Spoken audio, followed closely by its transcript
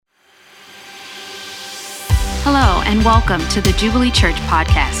Hello, and welcome to the Jubilee Church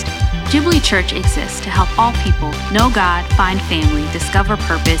podcast. Jubilee Church exists to help all people know God, find family, discover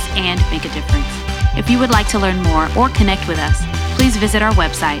purpose, and make a difference. If you would like to learn more or connect with us, please visit our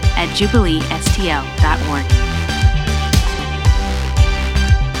website at jubileestl.org.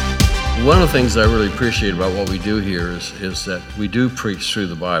 One of the things I really appreciate about what we do here is that we do preach through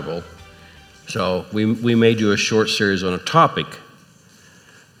the Bible. So we may do a short series on a topic,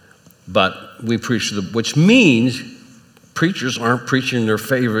 but we preach which means preachers aren't preaching their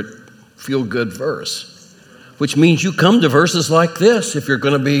favorite feel-good verse, which means you come to verses like this if you're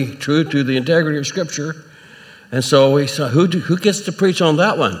going to be true to the integrity of Scripture. And so we said, who gets to preach on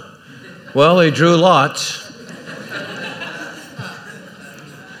that one? Well, they drew lots.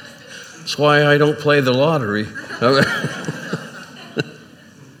 That's why I don't play the lottery.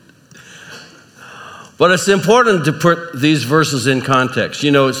 But it's important to put these verses in context. You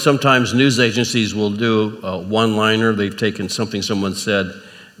know, sometimes news agencies will do a one-liner. They've taken something someone said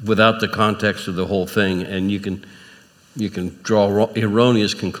without the context of the whole thing, and you can draw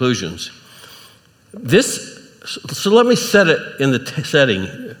erroneous conclusions. So let me set it in the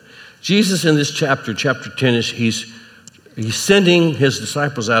setting. Jesus in this chapter 10, he's sending his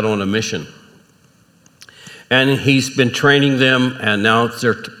disciples out on a mission. And he's been training them, and now it's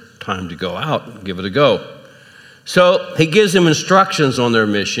their time to go out and give it a go. So he gives them instructions on their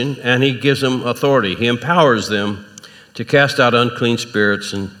mission, and he gives them authority. He empowers them to cast out unclean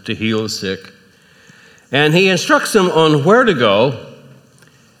spirits and to heal the sick. And he instructs them on where to go,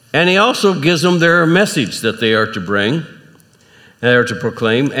 and he also gives them their message that they are to bring, they are to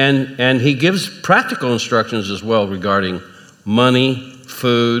proclaim, and he gives practical instructions as well regarding money,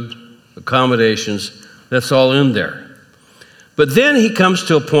 food, accommodations. That's all in there. But then he comes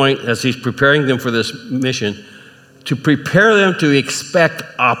to a point, as he's preparing them for this mission, to prepare them to expect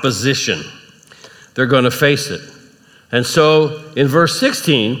opposition. They're going to face it. And so in verse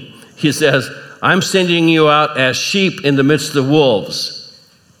 16, he says, I'm sending you out as sheep in the midst of wolves.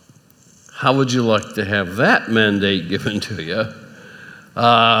 How would you like to have that mandate given to you?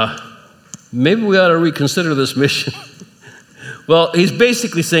 Maybe we ought to reconsider this mission. Well, he's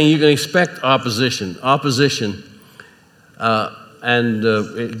basically saying you're going to expect opposition. And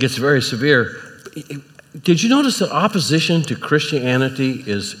it gets very severe. Did you notice that opposition to Christianity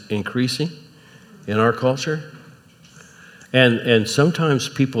is increasing in our culture? And sometimes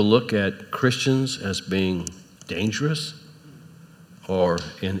people look at Christians as being dangerous or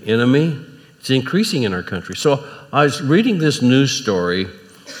an enemy. It's increasing in our country. So I was reading this news story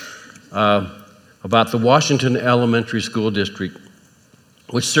about the Washington Elementary School District,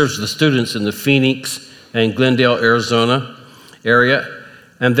 which serves the students in the Phoenix and Glendale, Arizona area.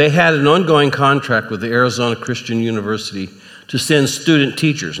 And they had an ongoing contract with the Arizona Christian University to send student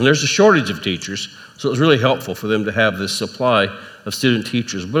teachers. And there's a shortage of teachers, so it was really helpful for them to have this supply of student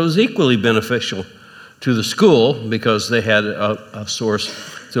teachers. But it was equally beneficial to the school because they had a source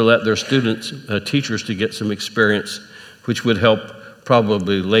to let their students, teachers, to get some experience, which would help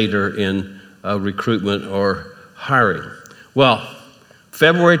probably later in recruitment or hiring. Well,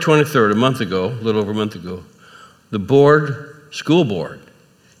 February 23rd, a little over a month ago, the school board,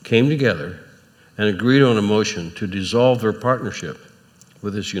 came together and agreed on a motion to dissolve their partnership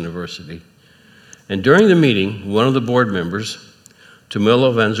with this university. And during the meeting, one of the board members,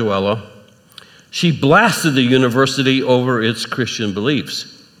 Tamila Vanzuela, she blasted the university over its Christian beliefs.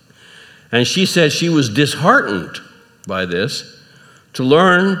 And she said she was disheartened by this to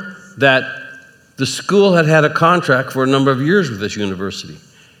learn that the school had had a contract for a number of years with this university.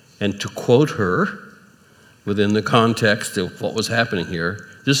 And to quote her, within the context of what was happening here,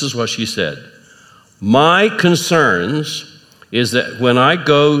 this is what she said. My concerns is that when I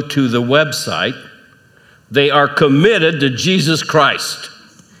go to the website, they are committed to Jesus Christ.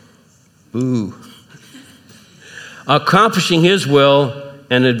 Ooh. Accomplishing his will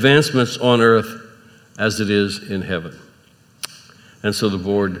and advancements on earth as it is in heaven. And so the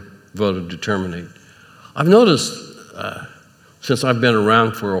board voted to terminate. I've noticed, since I've been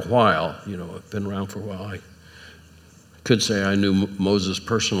around for a while, I could say I knew Moses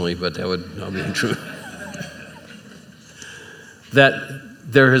personally, but that would not be true. That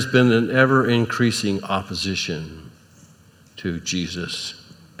there has been an ever-increasing opposition to Jesus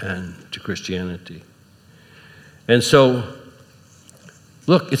and to Christianity. And so,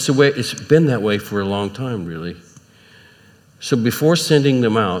 look, it's been that way for a long time, really. So before sending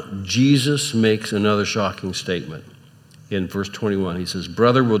them out, Jesus makes another shocking statement. In verse 21, he says,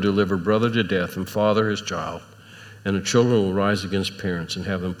 brother will deliver brother to death and father his child, and the children will rise against parents and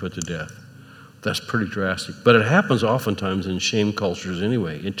have them put to death. That's pretty drastic. But it happens oftentimes in shame cultures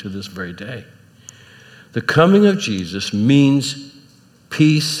anyway, into this very day. The coming of Jesus means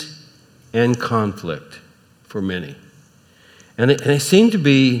peace and conflict for many. And they seem to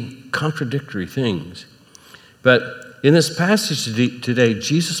be contradictory things. But in this passage today,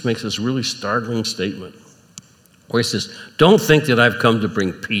 Jesus makes this really startling statement where he says, don't think that I've come to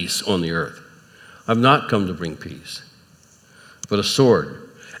bring peace on the earth. I've not come to bring peace, but a sword.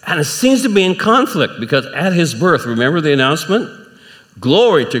 And it seems to be in conflict because at his birth, remember the announcement?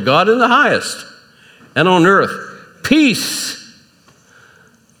 Glory to God in the highest, and on earth, peace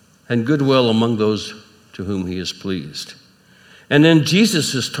and goodwill among those to whom he is pleased. And then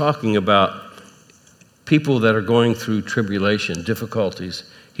Jesus is talking about people that are going through tribulation, difficulties.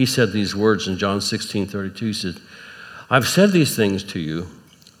 He said these words in John 16:32. He said, I've said these things to you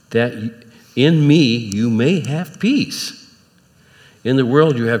that in me you may have peace. In the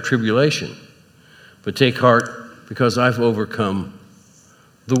world you have tribulation, but take heart because I've overcome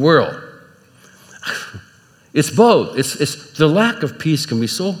the world. It's both. It's the lack of peace can be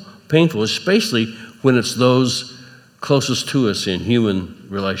so painful, especially when it's those closest to us in human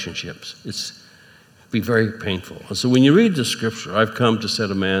relationships. It's be very painful. And so when you read the scripture, I've come to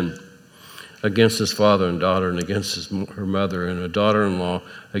set a man against his father and daughter, and against her mother, and a daughter-in-law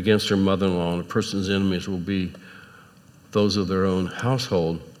against her mother-in-law, and a person's enemies will be those of their own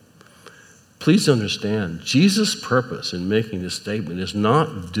household. Please understand, Jesus' purpose in making this statement is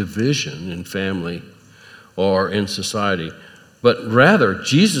not division in family or in society, but rather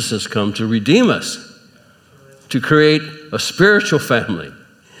Jesus has come to redeem us, to create a spiritual family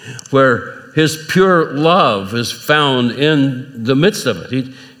where his pure love is found in the midst of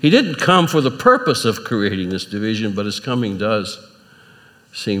it. He didn't come for the purpose of creating this division, but his coming does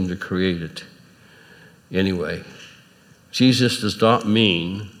seem to create it anyway. Jesus does not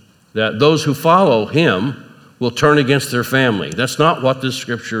mean that those who follow him will turn against their family. That's not what this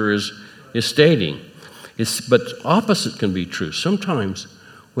scripture is stating. But opposite can be true. Sometimes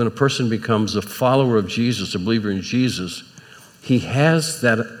when a person becomes a follower of Jesus, a believer in Jesus, he has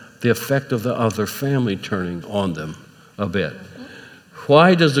the effect of the other family turning on them a bit.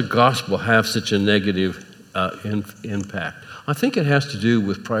 Why does the gospel have such a negative impact? I think it has to do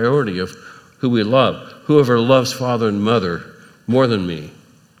with priority of who we love. Whoever loves father and mother more than me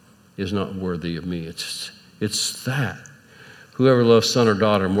is not worthy of me. It's that. Whoever loves son or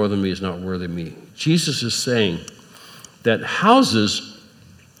daughter more than me is not worthy of me. Jesus is saying that houses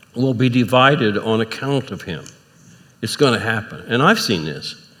will be divided on account of him. It's going to happen. And I've seen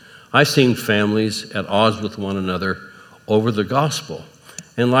this. I've seen families at odds with one another over the gospel.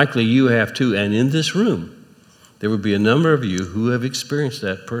 And likely you have too. And in this room, there would be a number of you who have experienced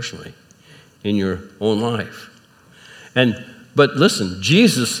that personally in your own life. But listen,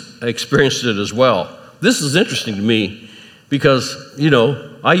 Jesus experienced it as well. This is interesting to me because,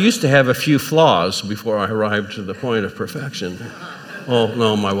 I used to have a few flaws before I arrived to the point of perfection. Oh,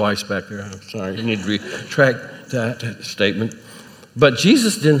 no, my wife's back there. I'm sorry. You need to retract that statement. But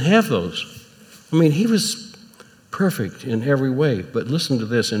Jesus didn't have those. He was perfect in every way. But listen to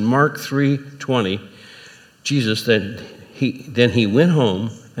this. In Mark 3:20, Jesus then he went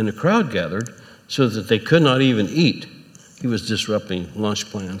home, and the crowd gathered so that they could not even eat. He was disrupting lunch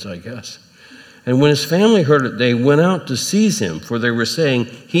plans, I guess. And when his family heard it, they went out to seize him, for they were saying,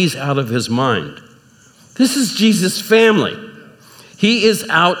 he's out of his mind. This is Jesus' family. He is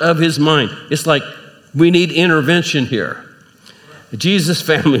out of his mind. It's like we need intervention here. Jesus'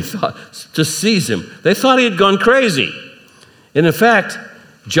 family thought to seize him. They thought he had gone crazy. And in fact,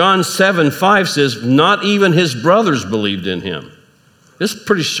 John 7:5 says, not even his brothers believed in him. This is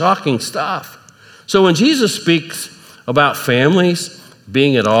pretty shocking stuff. So when Jesus speaks about families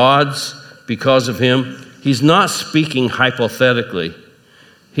being at odds because of him, he's not speaking hypothetically.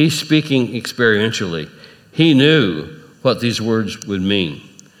 He's speaking experientially. He knew what these words would mean.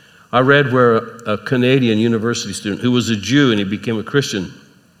 I read where a Canadian university student who was a Jew and he became a Christian,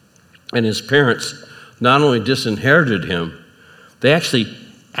 and his parents not only disinherited him, they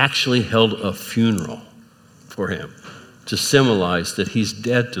actually held a funeral for him to symbolize that he's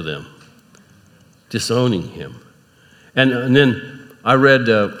dead to them, disowning him. And then I read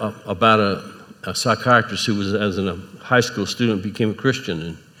about a psychiatrist who was, as a high school student, became a Christian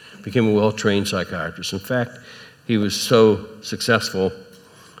and became a well-trained psychiatrist. In fact, he was so successful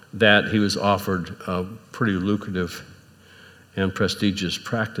that he was offered a pretty lucrative and prestigious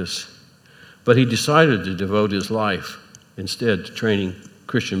practice. But he decided to devote his life instead to training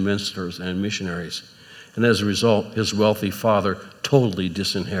Christian ministers and missionaries. And as a result, his wealthy father totally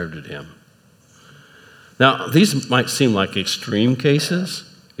disinherited him. Now, these might seem like extreme cases,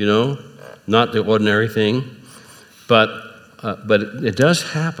 not the ordinary thing. But But it does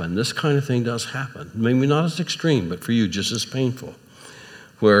happen. This kind of thing does happen. Maybe not as extreme, but for you, just as painful,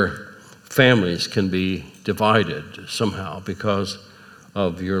 where families can be divided somehow because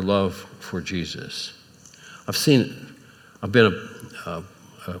of your love for Jesus. I've seen it. I've been a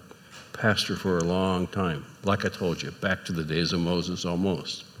pastor for a long time. Like I told you, back to the days of Moses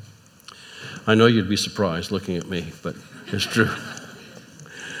almost. I know you'd be surprised looking at me, but it's true.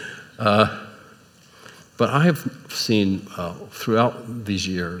 But I have seen throughout these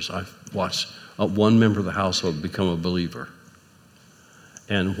years, I've watched one member of the household become a believer.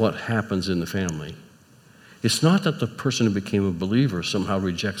 And what happens in the family. It's not that the person who became a believer somehow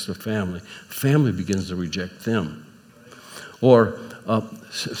rejects the family. The family begins to reject them. Or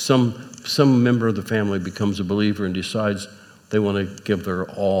some member of the family becomes a believer and decides they want to give their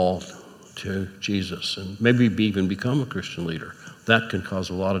all to Jesus and maybe even become a Christian leader. That can cause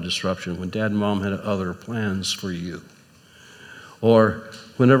a lot of disruption when dad and mom had other plans for you. Or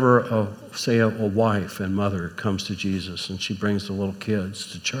whenever, say, a wife and mother comes to Jesus and she brings the little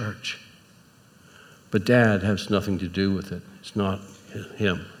kids to church, but dad has nothing to do with it. It's not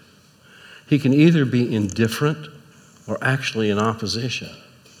him. He can either be indifferent or actually in opposition.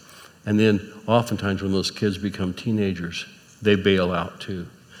 And then oftentimes when those kids become teenagers, they bail out too.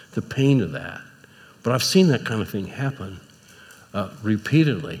 The pain of that. But I've seen that kind of thing happen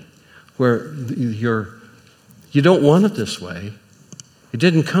repeatedly, where you don't want it this way. It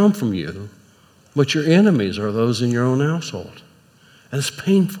didn't come from you, but your enemies are those in your own household. And it's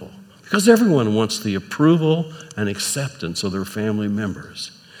painful because everyone wants the approval and acceptance of their family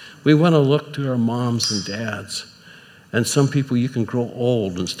members. We want to look to our moms and dads. And some people, you can grow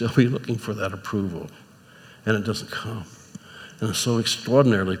old and still be looking for that approval. And it doesn't come. And it's so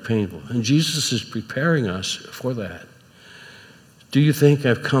extraordinarily painful. And Jesus is preparing us for that. Do you think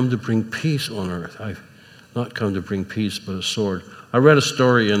I've come to bring peace on earth? I've not come to bring peace, but a sword. I read a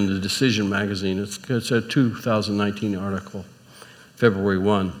story in the Decision magazine. It's a 2019 article, February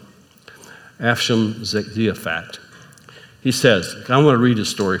 1. Afsham Zephat. He says, I want to read his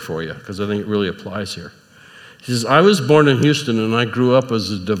story for you because I think it really applies here. He says, I was born in Houston and I grew up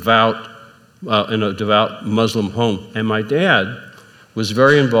as in a devout Muslim home. And my dad was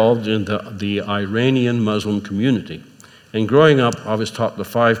very involved in the Iranian Muslim community. And growing up, I was taught the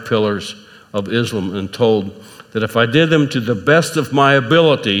 5 pillars of Islam and told that if I did them to the best of my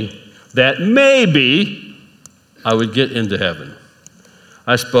ability, that maybe I would get into heaven.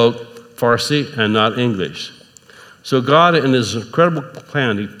 I spoke Farsi and not English. So God, in his incredible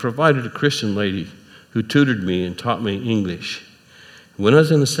plan, he provided a Christian lady who tutored me and taught me English. When I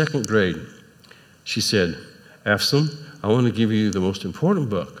was in the 2nd grade, she said, Afsam, I want to give you the most important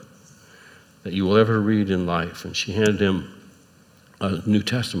book that you will ever read in life. And she handed him a New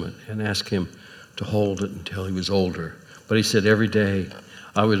Testament and asked him to hold it until he was older. But he said every day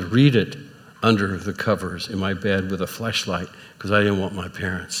I would read it under the covers in my bed with a flashlight because I didn't want my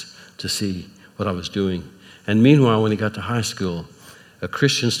parents to see what I was doing. And meanwhile, when he got to high school, a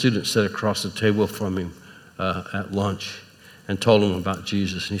Christian student sat across the table from him at lunch and told him about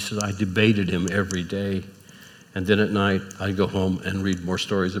Jesus. And he said, I debated him every day. And then at night, I'd go home and read more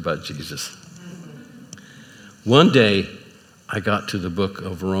stories about Jesus. One day, I got to the book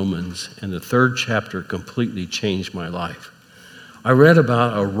of Romans, and the 3rd chapter completely changed my life. I read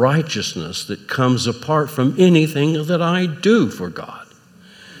about a righteousness that comes apart from anything that I do for God.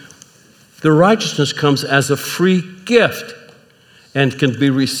 The righteousness comes as a free gift and can be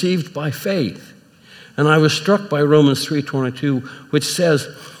received by faith. And I was struck by Romans 3:22, which says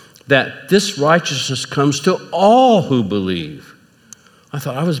that this righteousness comes to all who believe. I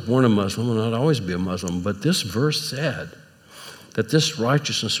thought I was born a Muslim and I'd always be a Muslim, but this verse said that this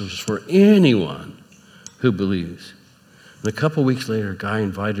righteousness was for anyone who believes. And a couple weeks later, a guy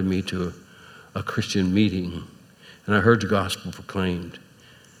invited me to a Christian meeting, and I heard the gospel proclaimed,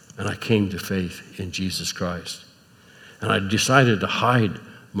 and I came to faith in Jesus Christ. And I decided to hide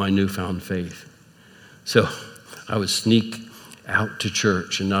my newfound faith. So I would sneak out to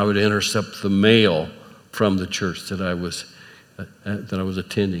church, and I would intercept the mail from the church that I was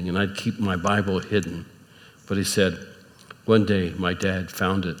attending, and I'd keep my Bible hidden. But he said, one day my dad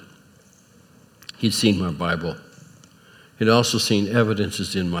found it. He'd seen my Bible. He'd also seen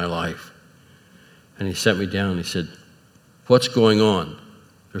evidences in my life. And he sat me down and he said, what's going on?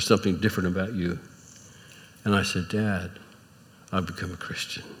 There's something different about you. And I said, Dad, I've become a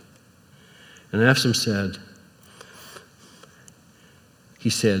Christian. And Afsam said,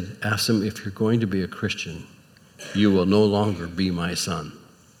 Afsam, if you're going to be a Christian, you will no longer be my son.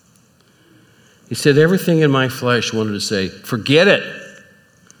 He said, everything in my flesh wanted to say, forget it.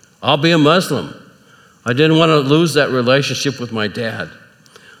 I'll be a Muslim. I didn't want to lose that relationship with my dad.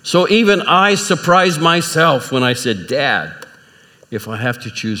 So even I surprised myself when I said, Dad, if I have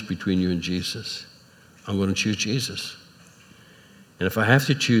to choose between you and Jesus, I'm going to choose Jesus. And if I have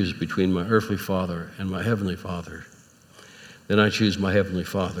to choose between my earthly father and my heavenly father, then I choose my heavenly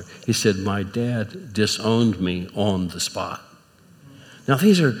father. He said, my dad disowned me on the spot. Now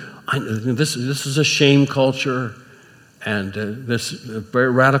this is a shame culture, and this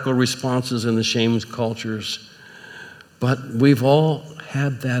very radical responses in the shame cultures. But we've all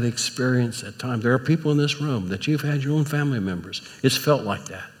had that experience at times. There are people in this room that you've had your own family members. It's felt like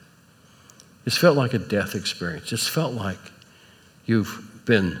that. It's felt like a death experience. It's felt like you've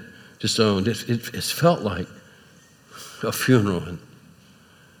been disowned. It's felt like a funeral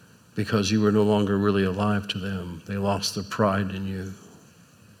because you were no longer really alive to them. They lost their pride in you.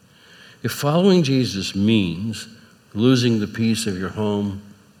 If following Jesus means losing the peace of your home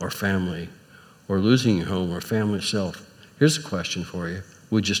or family, or losing your home or family self, here's a question for you.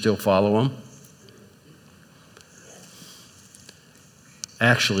 Would you still follow him?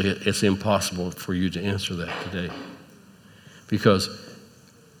 Actually, it's impossible for you to answer that today, because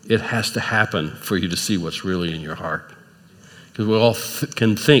it has to happen for you to see what's really in your heart. Because we all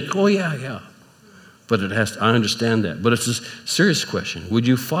can think, oh yeah. But it has to, I understand that. But it's a serious question. Would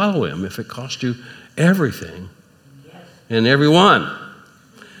you follow him if it cost you everything and everyone?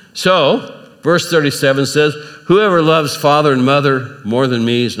 So, verse 37 says, whoever loves father and mother more than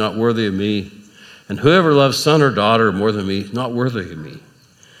me is not worthy of me. And whoever loves son or daughter more than me is not worthy of me.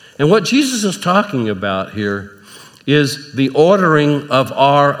 And what Jesus is talking about here is the ordering of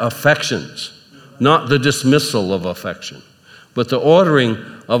our affections, not the dismissal of affection, but the ordering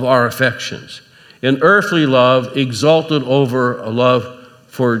of our affections. An earthly love exalted over a love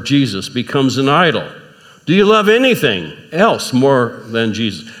for Jesus becomes an idol. Do you love anything else more than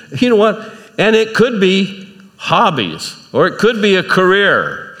Jesus? You know what? And it could be hobbies, or it could be a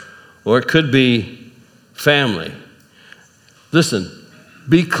career, or it could be family. Listen,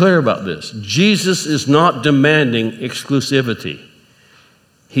 be clear about this. Jesus is not demanding exclusivity.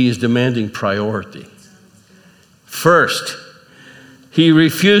 He is demanding priority. First, he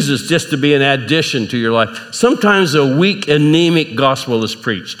refuses just to be an addition to your life. Sometimes a weak, anemic gospel is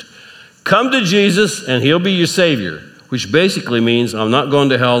preached. Come to Jesus and he'll be your Savior, which basically means I'm not going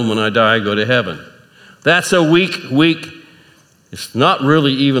to hell, and when I die, I go to heaven. That's a weak, it's not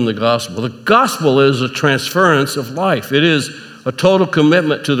really even the gospel. The gospel is a transference of life. It is a total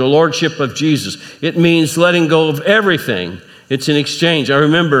commitment to the lordship of Jesus. It means letting go of everything. It's an exchange. I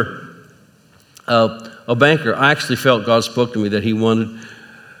remember a banker, I actually felt God spoke to me that he wanted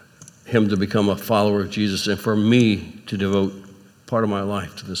him to become a follower of Jesus and for me to devote part of my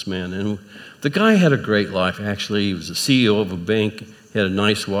life to this man. And the guy had a great life, actually. He was the CEO of a bank. He had a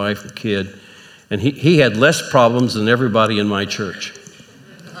nice wife, a kid. And he had less problems than everybody in my church.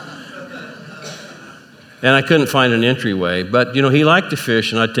 And I couldn't find an entryway. But, he liked to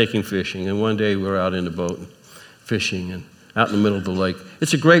fish, and I'd take him fishing. And one day we were out in the boat fishing and out in the middle of the lake.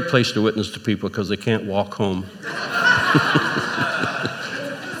 It's a great place to witness to people because they can't walk home.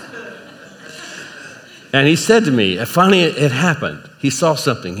 And he said to me, finally it happened. He saw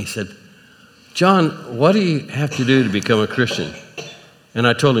something. He said, John, what do you have to do to become a Christian? And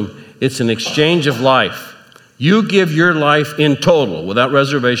I told him, it's an exchange of life. You give your life in total, without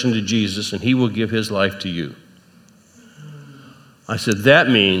reservation, to Jesus, and he will give his life to you. I said, that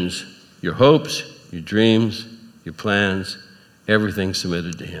means your hopes, your dreams, your plans, everything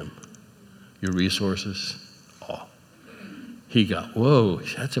submitted to him. Your resources, all. He got, whoa,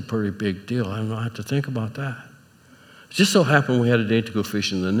 that's a pretty big deal. I don't know how to think about that. It just so happened we had a date to go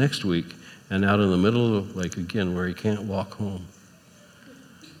fishing the next week, and out in the middle of the lake again where he can't walk home.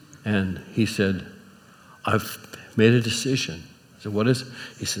 And he said, I've made a decision. I said, what is it?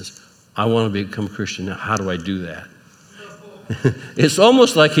 He says, I want to become a Christian. Now, how do I do that? It's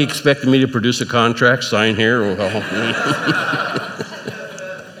almost like he expected me to produce a contract, sign here.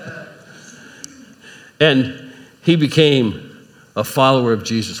 And he became a follower of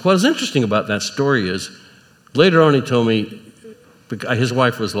Jesus. What is interesting about that story is, later on he told me, his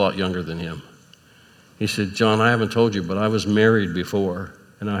wife was a lot younger than him. He said, John, I haven't told you, but I was married before,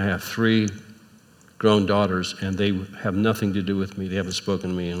 and I have 3 grown daughters, and they have nothing to do with me. They haven't spoken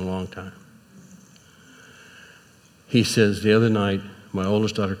to me in a long time. He says, the other night, my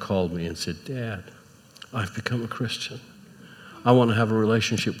oldest daughter called me and said, Dad, I've become a Christian. I want to have a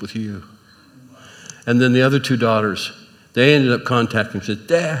relationship with you. And then the other 2 daughters, they ended up contacting me and said,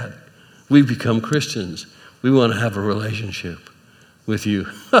 Dad, we've become Christians. We want to have a relationship with you.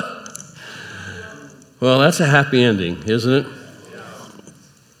 Well, that's a happy ending, isn't it?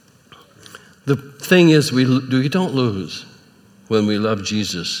 The thing is, we don't lose when we love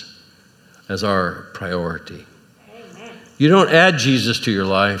Jesus as our priority. Amen. You don't add Jesus to your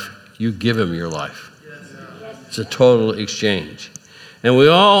life, you give him your life. Yes. It's a total exchange. And we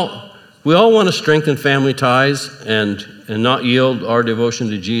all want to strengthen family ties and not yield our devotion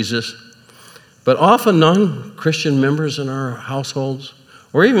to Jesus. But often non-Christian members in our households,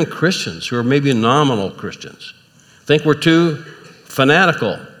 or even Christians who are maybe nominal Christians, think we're too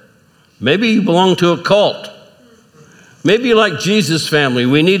fanatical. Maybe you belong to a cult. Maybe you like Jesus' family.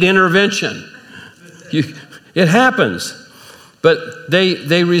 We need intervention. It happens. But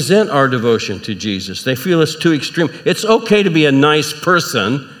they resent our devotion to Jesus. They feel it's too extreme. It's okay to be a nice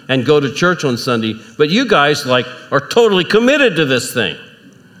person and go to church on Sunday, but you guys are totally committed to this thing.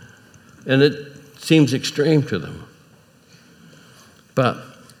 And it seems extreme to them. But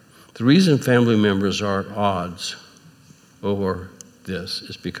the reason family members are at odds over this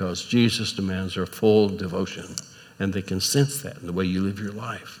is because Jesus demands their full devotion, and they can sense that in the way you live your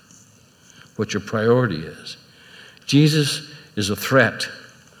life, what your priority is. Jesus is a threat,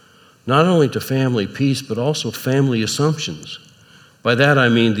 not only to family peace, but also family assumptions. By that I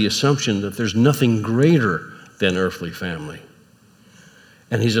mean the assumption that there's nothing greater than earthly family.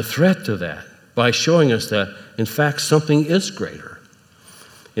 And he's a threat to that by showing us that, in fact, something is greater.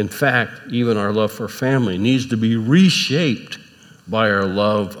 In fact, even our love for family needs to be reshaped by our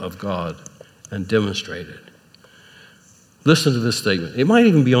love of God and demonstrated. Listen to this statement. It might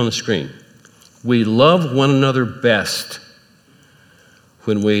even be on the screen. We love one another best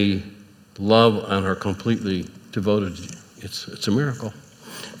when we love and are completely devoted. It's a miracle.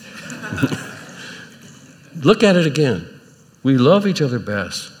 Look at it again. We love each other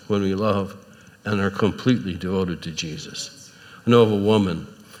best when we love and are completely devoted to Jesus. I know of a woman,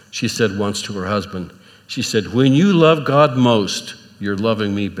 she said once to her husband, she said, when you love God most, you're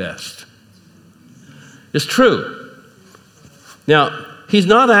loving me best. It's true. Now, he's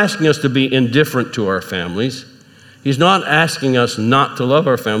not asking us to be indifferent to our families. He's not asking us not to love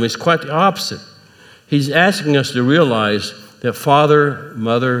our families, quite the opposite. He's asking us to realize that father,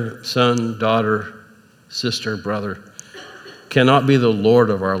 mother, son, daughter, sister, brother cannot be the Lord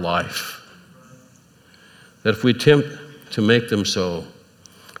of our life. That if we attempt to make them so,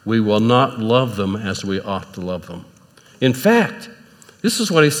 we will not love them as we ought to love them. In fact, this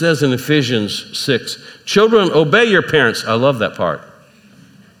is what he says in Ephesians 6. Children, obey your parents. I love that part.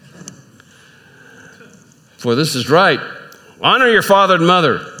 For this is right. Honor your father and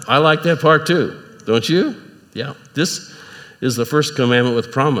mother. I like that part too. Don't you? Yeah. This is the first commandment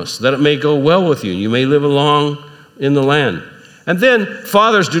with promise, that it may go well with you. You may live long in the land. And then,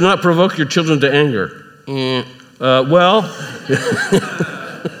 fathers, do not provoke your children to anger.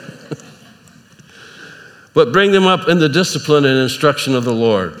 But bring them up in the discipline and instruction of the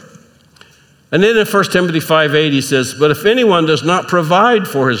Lord. And then in 1 Timothy 5:8, he says, but if anyone does not provide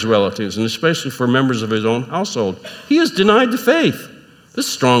for his relatives, and especially for members of his own household, he has denied the faith. This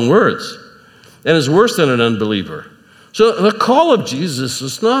is strong words. And is worse than an unbeliever. So the call of Jesus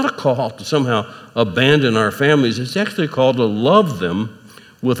is not a call to somehow abandon our families. It's actually a call to love them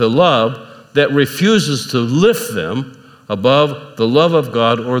with a love that refuses to lift them above the love of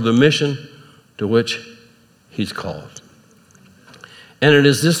God or the mission to which he's called. And it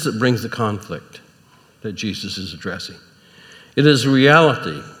is this that brings the conflict that Jesus is addressing. It is a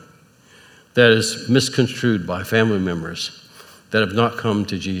reality that is misconstrued by family members that have not come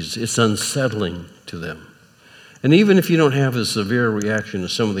to Jesus. It's unsettling to them. And even if you don't have a severe reaction to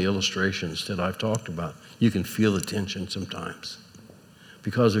some of the illustrations that I've talked about, you can feel the tension sometimes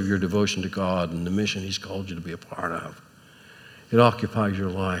because of your devotion to God and the mission he's called you to be a part of. It occupies your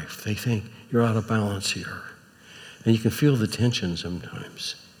life. They think you're out of balance here. And you can feel the tension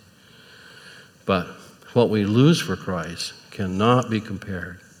sometimes. But what we lose for Christ cannot be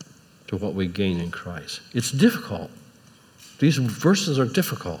compared to what we gain in Christ. It's difficult. These verses are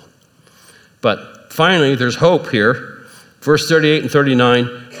difficult. But finally, there's hope here. Verse 38 and 39,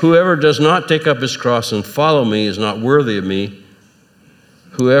 whoever does not take up his cross and follow me is not worthy of me.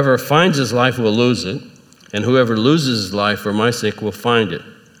 Whoever finds his life will lose it, and whoever loses his life for my sake will find it.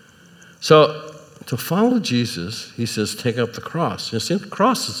 So, to follow Jesus, he says, take up the cross. You see, the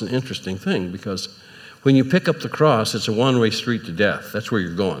cross is an interesting thing because when you pick up the cross, it's a one-way street to death. That's where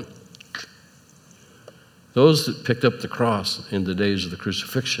you're going. Those that picked up the cross in the days of the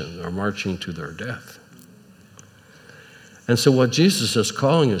crucifixion are marching to their death. And so what Jesus is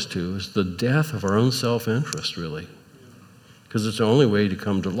calling us to is the death of our own self-interest, really, because it's the only way to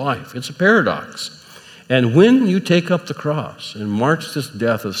come to life. It's a paradox. And when you take up the cross and march this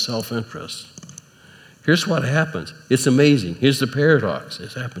death of self-interest, here's what happens. It's amazing. Here's the paradox.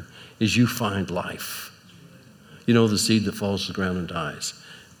 It's happened. is you find life. You know, the seed that falls to the ground and dies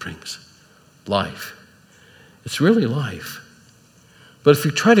brings life. It's really life. But if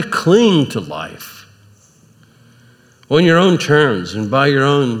you try to cling to life on your own terms and by your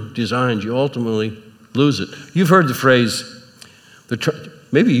own designs, you ultimately lose it. You've heard the phrase,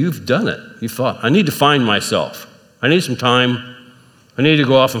 maybe you've done it. You've thought, I need to find myself. I need some time. I need to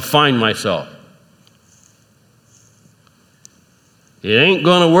go off and find myself. It ain't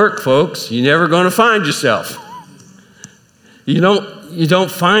going to work, folks. You're never going to find yourself. You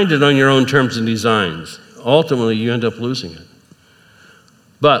don't find it on your own terms and designs. Ultimately, you end up losing it.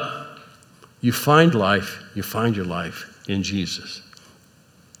 But you find life, you find your life in Jesus.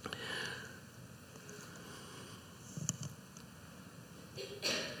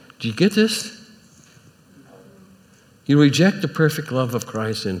 Do you get this? You reject the perfect love of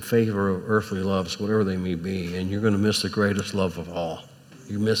Christ in favor of earthly loves, whatever they may be, and you're going to miss the greatest love of all.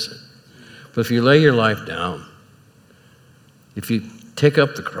 You miss it. But if you lay your life down, if you take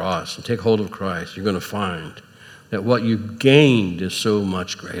up the cross and take hold of Christ, you're going to find that what you've gained is so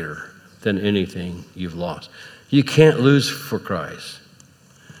much greater than anything you've lost. You can't lose for Christ,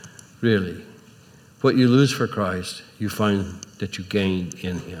 really. What you lose for Christ, you find that you gained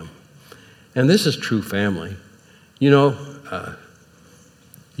in him. And this is true family. You know,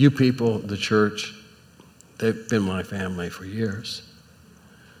 you people, the church, they've been my family for years.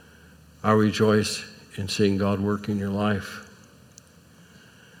 I rejoice in seeing God work in your life.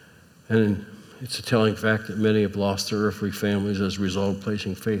 And it's a telling fact that many have lost their earthly families as a result of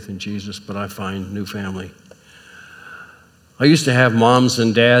placing faith in Jesus, but I find new family. I used to have moms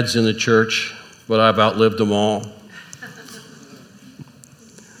and dads in the church, but I've outlived them all.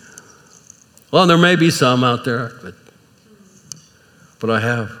 Well, there may be some out there, but I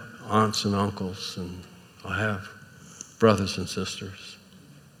have aunts and uncles, and I have brothers and sisters.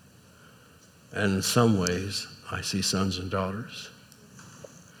 And in some ways, I see sons and daughters.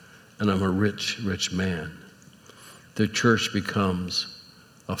 And I'm a rich, rich man. The church becomes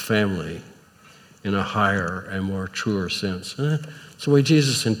a family in a higher and more truer sense. And that's the way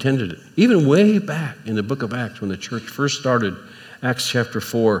Jesus intended it. Even way back in the book of Acts, when the church first started, Acts chapter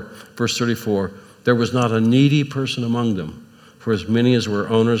 4, verse 34, there was not a needy person among them. For as many as were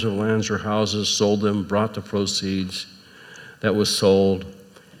owners of lands or houses sold them, brought the proceeds that was sold,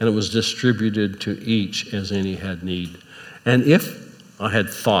 and it was distributed to each as any had need. And if I had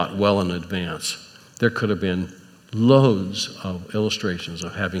thought well in advance, there could have been loads of illustrations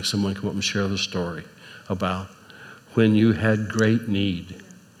of having someone come up and share the story about when you had great need,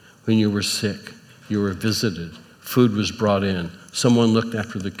 when you were sick, you were visited, food was brought in, someone looked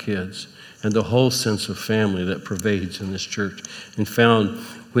after the kids, and the whole sense of family that pervades in this church. And found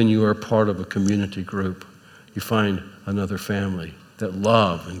when you are part of a community group, you find another family that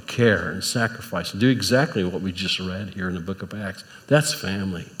love and care and sacrifice and do exactly what we just read here in the book of Acts. That's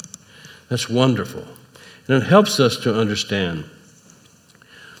family. That's wonderful. And it helps us to understand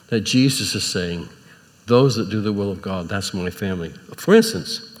that Jesus is saying, those that do the will of God, that's my family. For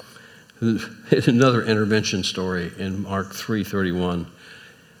instance, another intervention story in Mark 3:31.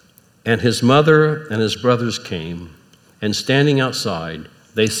 And his mother and his brothers came, and standing outside,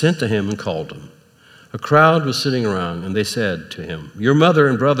 they sent to him and called him. A crowd was sitting around, and they said to him, your mother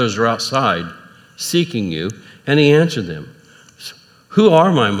and brothers are outside seeking you. And he answered them, who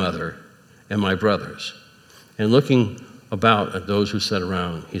are my mother and my brothers? And looking about at those who sat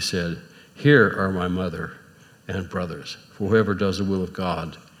around, he said, here are my mother and brothers. For whoever does the will of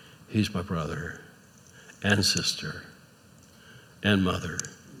God, he's my brother and sister and mother.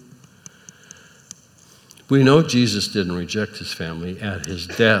 We know Jesus didn't reject his family. At his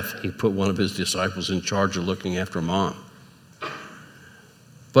death, he put one of his disciples in charge of looking after mom.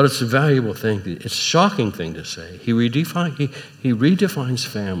 But it's a valuable thing. It's a shocking thing to say. He redefines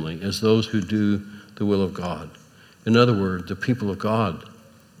family as those who do the will of God. In other words, the people of God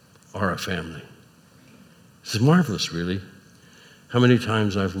are a family. This is marvelous, really. How many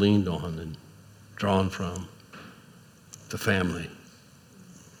times I've leaned on and drawn from the family,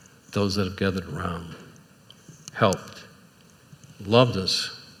 those that have gathered around, helped, loved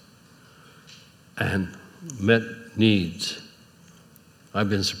us, and met needs. I've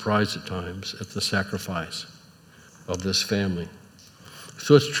been surprised at times at the sacrifice of this family.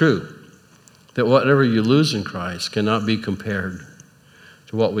 So it's true that whatever you lose in Christ cannot be compared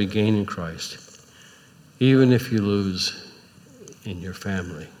to what we gain in Christ, even if you lose in your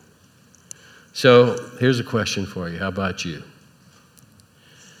family. So here's a question for you. How about you?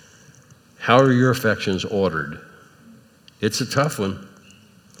 How are your affections ordered? It's a tough one.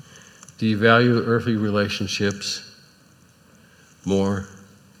 Do you value earthly relationships more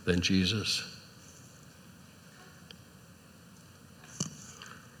than Jesus?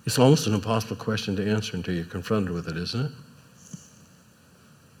 It's almost an impossible question to answer until you're confronted with it, isn't it?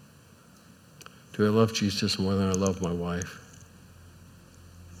 Do I love Jesus more than I love my wife?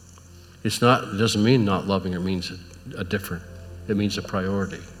 It doesn't mean not loving her, it means a different. It means a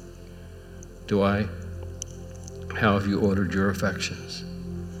priority. How have you ordered your affections?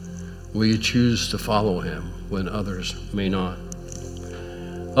 Will you choose to follow him when others may not?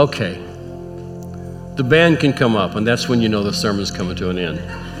 Okay. The band can come up, and that's when you know the sermon's coming to an end.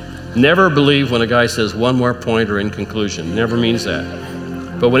 Never believe when a guy says one more point or in conclusion. Never means that.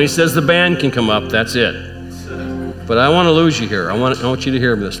 But when he says the band can come up, that's it. But I want to lose you here. I want you to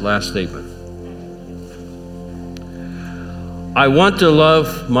hear this last statement. I want to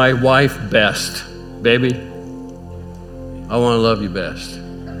love my wife best. Baby, I want to love you best.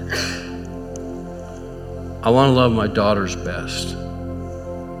 I want to love my daughters best.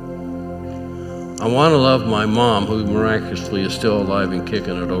 I want to love my mom, who miraculously is still alive and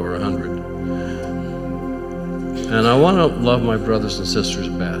kicking at over 100. And I want to love my brothers and sisters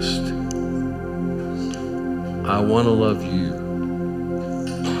best. I want to love you,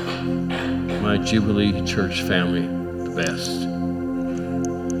 my Jubilee Church family, the best.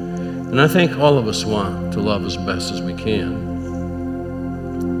 And I think all of us want to love as best as we can.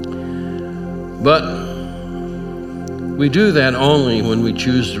 But we do that only when we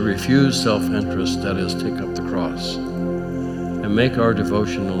choose to refuse self-interest, that is, take up the cross, and make our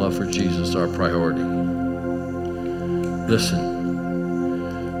devotion and love for Jesus our priority.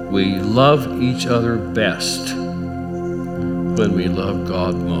 Listen, we love each other best when we love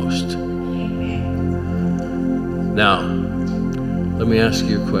God most. Now, let me ask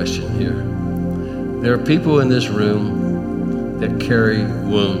you a question here. There are people in this room that carry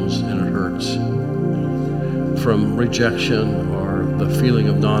wounds and it hurts from rejection or the feeling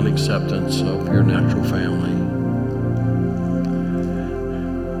of non-acceptance of your natural family,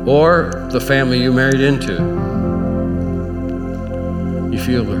 or the family you married into. You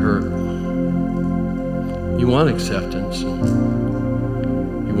feel the hurt. You want acceptance.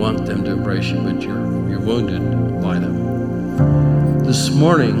 You want them to embrace you, but you're wounded by them. This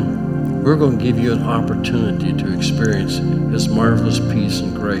morning, we're going to give you an opportunity to experience His marvelous peace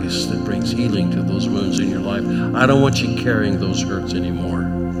and grace that brings healing to those wounds in your life. I don't want you carrying those hurts anymore.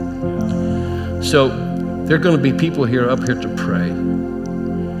 So there are going to be people up here to pray.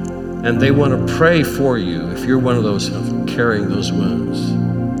 And they want to pray for you if you're one of those carrying those wounds.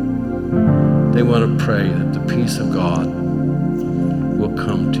 They want to pray that the peace of God will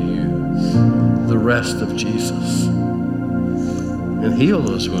come to you, the rest of Jesus, and heal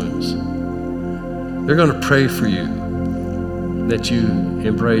those wounds. They're going to pray for you that you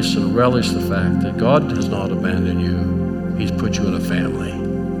embrace and relish the fact that God has not abandoned you. He's put you in a family.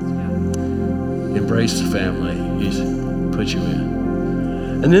 Embrace the family He's put you in.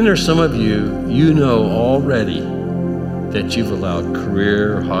 And then there's some of you, you know already that you've allowed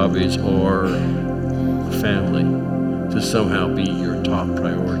career, hobbies, or family to somehow be your top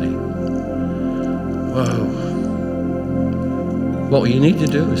priority. Whoa. What you need to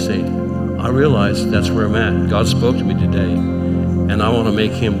do is say, I realize that's where I'm at. God spoke to me today, and I want to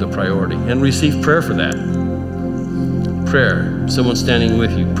make Him the priority. And receive prayer for that. Prayer. Someone standing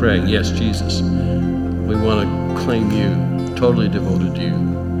with you, praying, yes, Jesus, we want to claim you, totally devoted to you,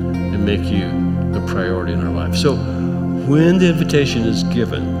 and make you the priority in our life. So when the invitation is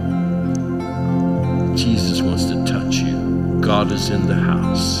given, Jesus wants to touch you. God is in the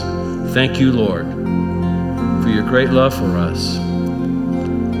house. Thank you, Lord, for your great love for us,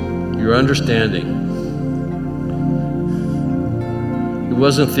 your understanding. It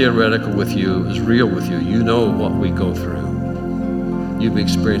wasn't theoretical with you, it was real with you. You know what we go through. You've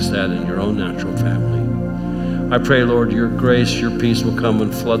experienced that in your own natural family. I pray, Lord, your grace, your peace will come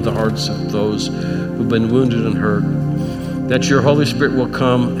and flood the hearts of those who've been wounded and hurt, that your Holy Spirit will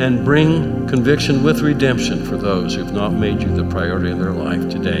come and bring conviction with redemption for those who've not made you the priority in their life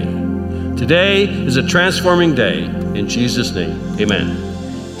today. Today is a transforming day. In Jesus' name, amen.